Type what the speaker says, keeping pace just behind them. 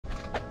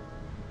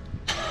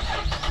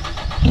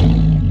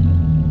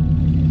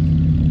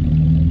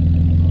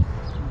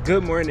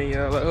Good morning,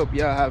 y'all. I hope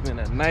y'all having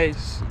a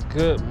nice,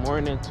 good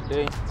morning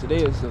today.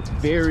 Today is a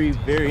very,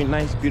 very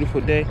nice,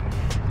 beautiful day.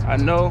 I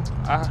know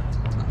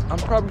I'm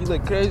probably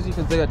like crazy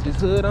because they got this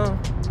hood on,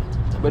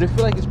 but I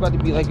feel like it's about to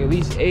be like at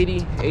least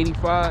 80,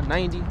 85,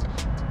 90. So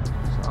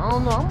I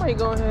don't know, I might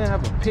go ahead and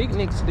have a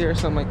picnic today or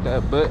something like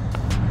that, but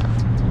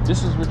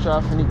this is what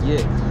y'all finna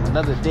get.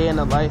 Another day in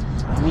the life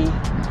of me,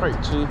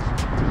 part 2,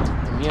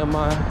 me and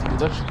my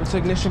electrical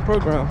technician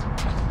program.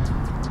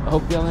 I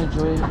hope y'all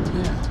enjoy it.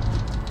 Yeah.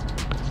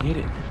 Get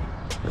it.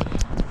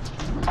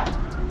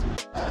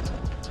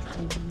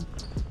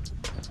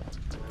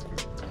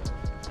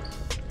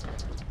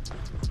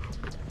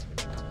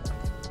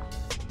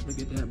 Look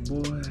at that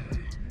boy.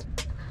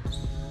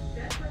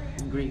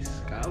 Great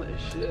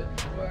scholarship.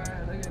 Boy,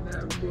 look at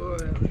that boy.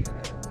 Look at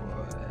that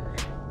boy.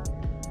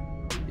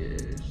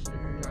 Yes, sir.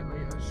 Y'all know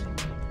y'all see me.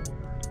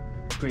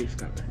 Great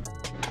scholar.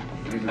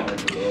 So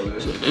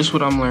this is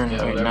what I'm learning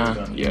right now.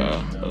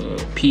 Yeah,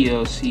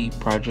 PLC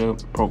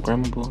project,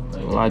 programmable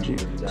logic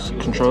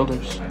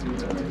controllers.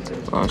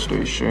 Long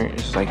story short,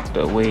 it's like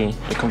the way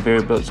the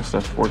conveyor belts and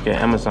stuff work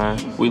at Amazon.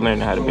 We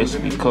learned how to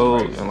basically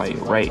code and like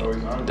write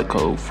the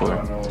code for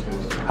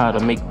how to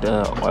make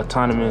the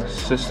autonomous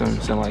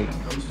systems and like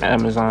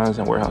Amazons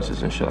and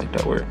warehouses and shit like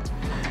that work.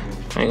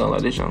 I ain't gonna lie,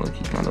 this young look,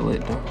 he kind of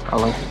lit though. I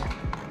like it,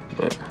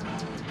 but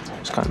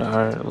it's kind of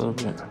hard a little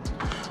bit.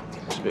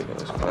 Big in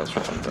this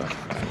classroom though. I'm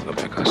gonna go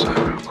back outside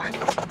real quick.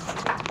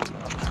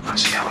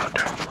 Let's see how I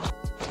do.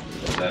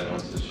 That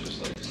once it's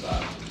just like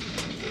stop.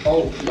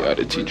 Oh, yeah,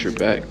 the teacher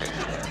back.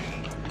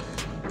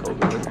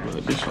 Over there,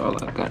 but this is all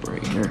I got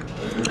right here. I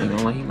ain't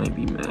gonna lie, he might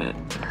be mad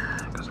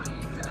because I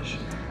ain't finished.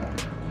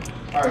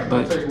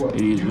 But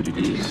it is what it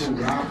is.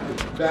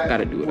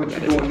 Gotta do what I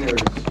gotta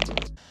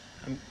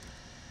do.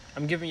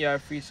 I'm giving y'all a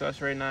free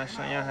sauce right now,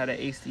 showing y'all how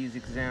to ace these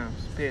exams.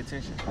 Pay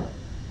attention.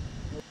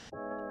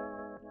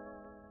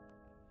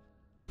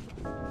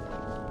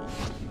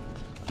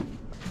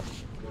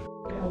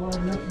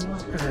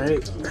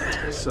 Alright,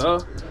 so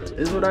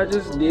this is what I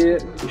just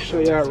did. I'll show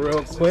y'all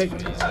real quick.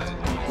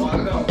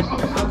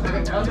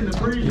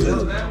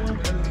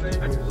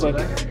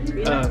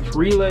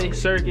 Relay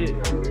circuit.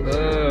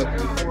 Yeah.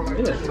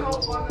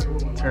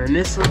 Turn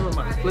this on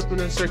by flipping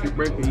the circuit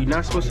breaker. You're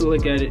not supposed to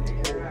look at it.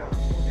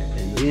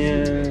 And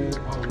then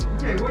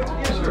there it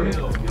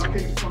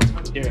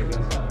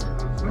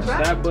goes.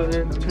 That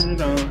button, turn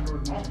it on.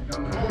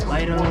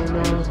 Light on.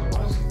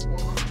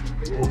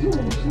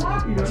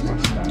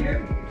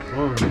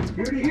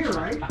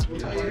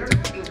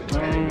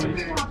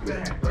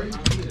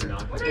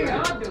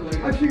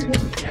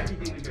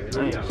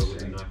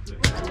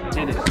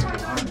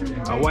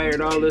 I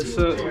wired all this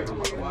up.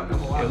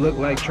 It looked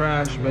like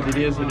trash, but it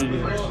is what it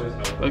is.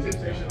 Okay.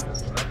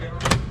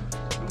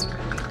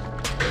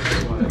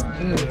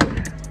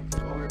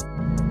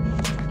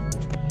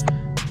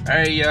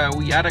 Alright, y'all,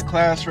 we out of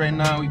class right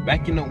now. We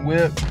back in the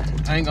whip.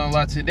 I ain't gonna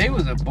lie, today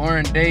was a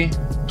boring day.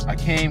 I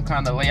came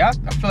kind of late. I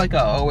feel like I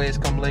always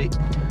come late,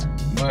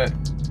 but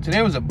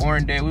today was a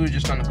boring day. We were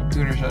just on the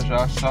computers, as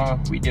y'all saw.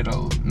 We did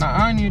we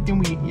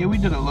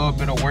did a little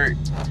bit of work.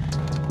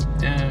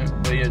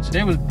 But yeah,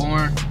 today was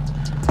boring.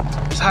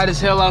 It's hot as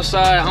hell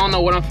outside. I don't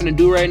know what I'm finna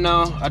do right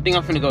now. I think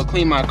I'm finna go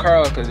clean my car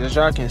out because as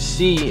y'all can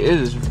see, it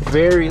is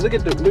very, look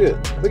at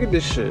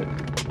this shit.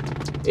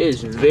 It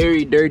is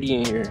very dirty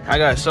in here. I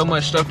got so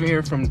much stuff in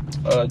here from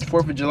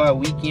 4th of July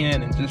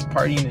weekend and just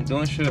partying and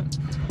doing shit.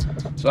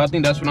 So I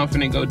think that's what I'm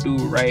finna go do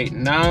right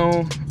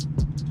now.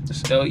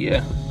 So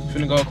yeah, I'm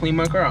finna go clean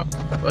my car out.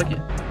 Fuck it.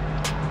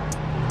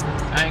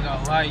 I ain't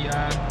gonna lie,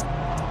 y'all.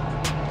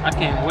 I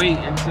can't wait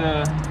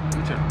until,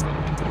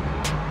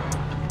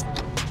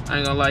 I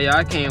ain't gonna lie, y'all.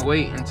 I can't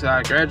wait until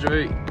I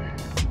graduate.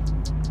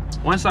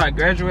 Once I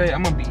graduate,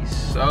 I'm gonna be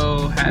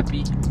so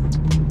happy.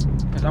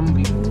 Cause I'm gonna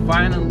be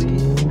finally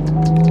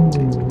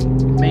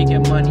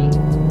making money.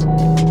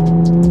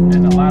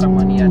 And a lot of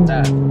money at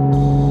that.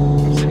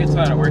 I'm sick and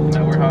tired of working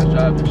at warehouse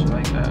jobs and shit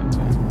like that.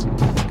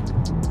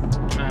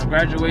 But, man,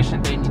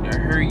 graduation day need to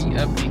hurry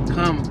up and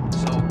come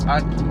so I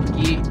can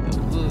get the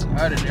fuck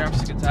out of there. I'm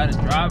sick and tired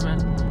of driving,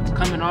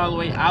 coming all the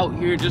way out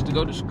here just to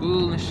go to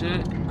school and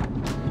shit.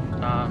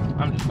 Nah,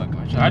 I'm just fucking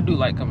with you. I do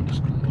like coming to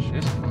school and shit.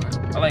 It's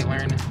fun. I like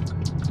learning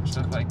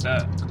stuff like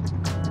that.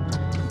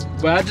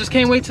 But I just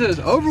can't wait till it's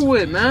over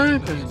with, man.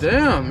 Cause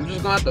damn, I'm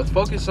just gonna have to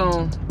focus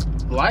on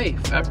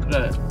life after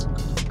that.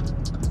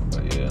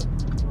 But yeah.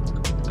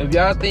 If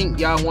y'all think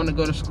y'all want to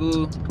go to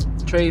school,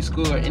 trade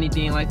school or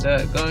anything like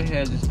that, go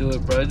ahead, just do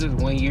it, bro. It's just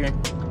 1 year.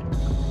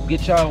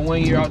 Get y'all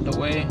 1 year out the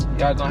way.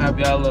 Y'all gonna have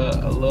y'all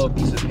a little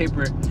piece of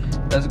paper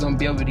that's gonna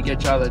be able to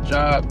get y'all a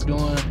job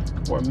doing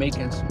or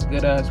making some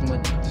good ass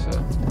money. So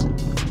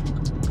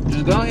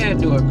just go ahead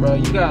and do it, bro.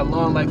 You got a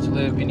long life to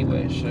live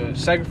anyway. Sure.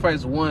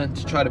 Sacrifice one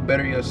to try to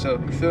better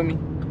yourself. You feel me?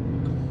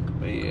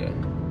 But yeah.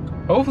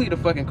 Hopefully the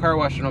fucking car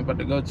wash that I'm about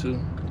to go to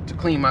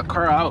clean my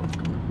car out,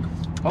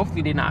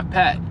 hopefully they're not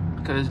packed.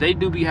 Because they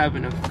do be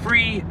having a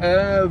free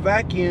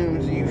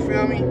vacuums, you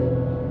feel me?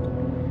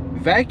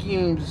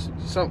 vacuums,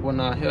 well,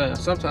 nah, hell,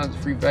 sometimes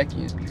free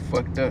vacuums be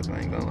fucked up. I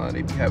ain't gonna lie,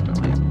 they be having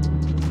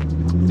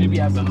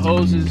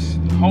holes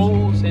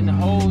in the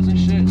holes and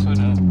shit, so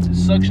the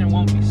suction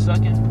won't be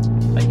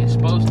sucking like it's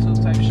supposed to,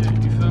 type shit.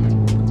 You feel me?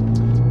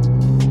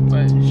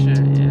 But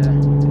shit,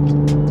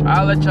 yeah.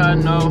 I'll let y'all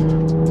know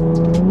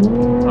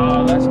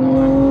how that's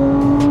going.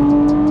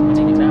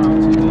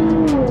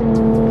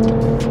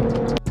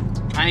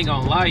 I ain't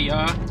gonna lie,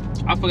 y'all.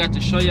 I forgot to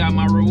show y'all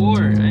my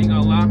reward. I ain't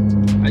gonna lie.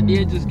 I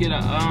did just get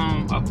a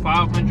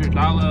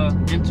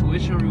 $500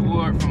 intuition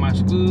reward from my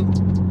school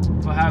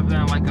for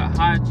having like a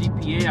high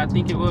GPA, I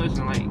think it was,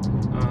 and like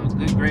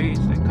good grades,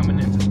 like coming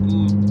into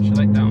school, shit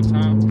like that on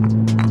time.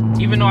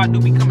 Even though I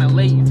do be coming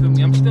late, you feel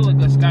me? I'm still a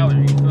good scholar,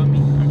 you feel me?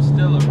 I'm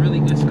still a really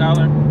good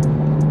scholar.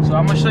 So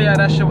I'm gonna show y'all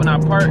that shit when I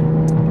park.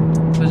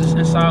 Cause it's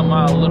inside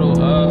my little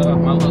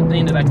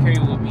thing that I carry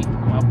with me,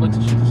 my books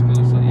and shit to school.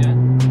 So yeah,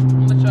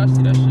 I'm gonna let y'all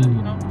see that shit,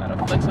 you know? Gotta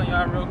flex on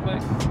y'all real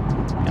quick.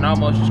 And I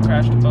almost just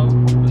crashed the boat,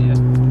 but yeah.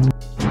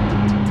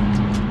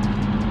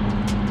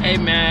 Hey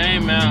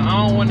man,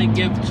 I don't wanna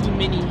give too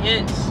many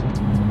hints,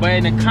 but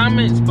in the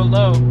comments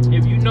below,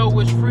 if you know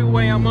which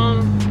freeway I'm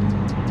on,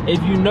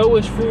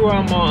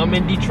 I'm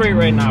in Detroit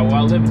right now. Well,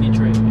 I live in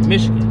Detroit, in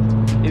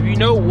Michigan. If you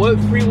know what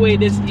freeway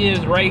this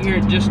is right here,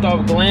 just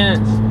off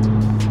glance,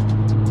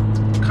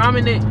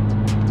 comment it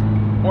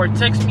or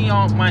text me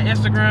on my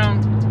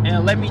Instagram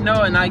and let me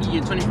know, and I'll give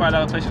you a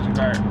 $25 PlayStation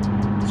card.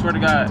 Swear to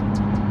God.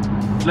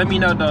 Let me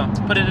know though.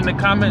 Put it in the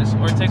comments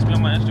or text me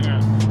on my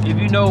Instagram. If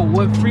you know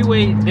what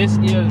freeway this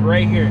is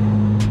right here,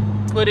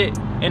 put it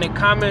in the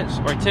comments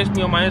or text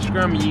me on my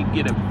Instagram and you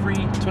get a free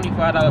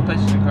 $25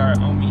 PlayStation card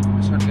on me.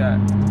 I swear to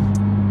God.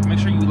 Make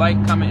sure you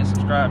like, comment, and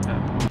subscribe,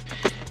 man.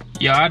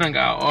 Yo, I done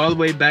got all the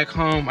way back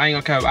home. I ain't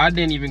gonna cap. I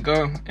didn't even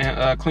go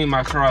and clean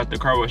my car out the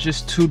car wash.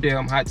 It's too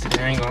damn hot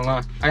today, I ain't gonna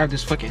lie. I got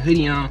this fucking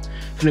hoodie on.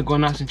 Finna go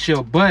nice and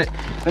chill. But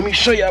let me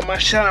show y'all my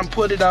shot and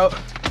put it out.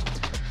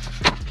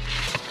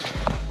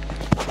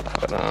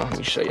 Hold on, let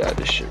me show y'all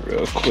this shit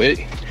real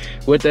quick.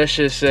 What that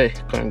shit say?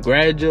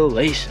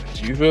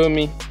 Congratulations. You feel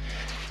me?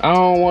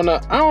 Would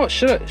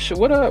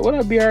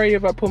I be alright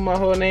if I put my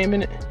whole name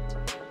in it?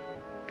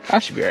 I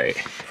should be alright.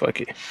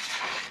 Fuck it.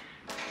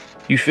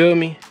 You feel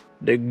me?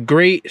 The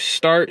Great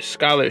Start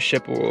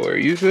Scholarship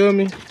Award. You feel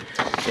me?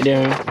 And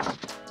then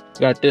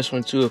got this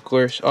one too, of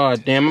course. Oh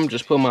damn, I'm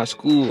just putting my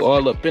school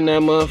all up in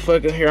that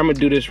motherfucker. Here, I'm gonna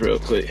do this real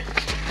quick.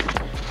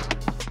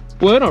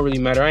 Well, it don't really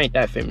matter. I ain't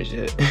that famous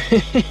yet.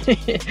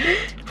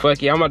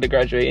 Fuck yeah, I'm about to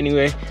graduate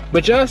anyway.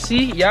 But y'all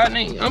see,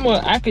 I'm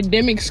an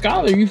academic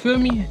scholar. You feel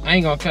me? I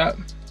ain't gonna cap.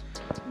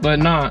 But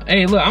nah,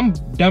 hey, look, I'm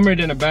dumber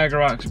than a bag of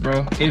rocks,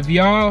 bro. If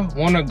y'all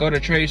wanna go to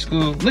trade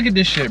school, look at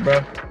this shit,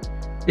 bro.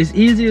 It's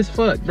easy as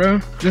fuck, bro.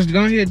 Just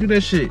go ahead and do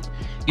that shit.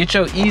 Get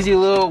your easy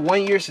little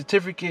 1-year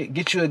certificate.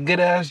 Get you a good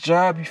ass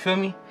job, you feel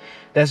me?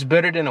 That's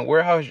better than a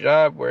warehouse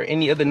job or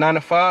any other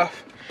 9-to-5.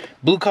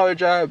 Blue collar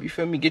job, you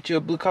feel me? Get you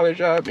a blue collar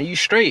job and you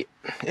straight.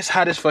 It's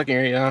hot as fucking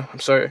here, y'all. I'm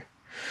sorry.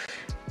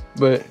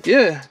 But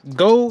yeah,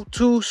 go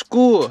to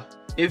school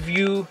if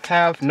you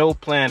have no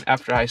plan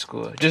after high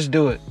school. Just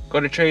do it. Go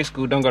to trade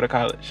school, don't go to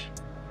college.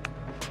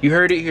 You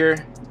heard it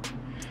here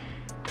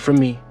from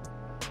me.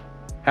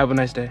 Have a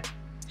nice day.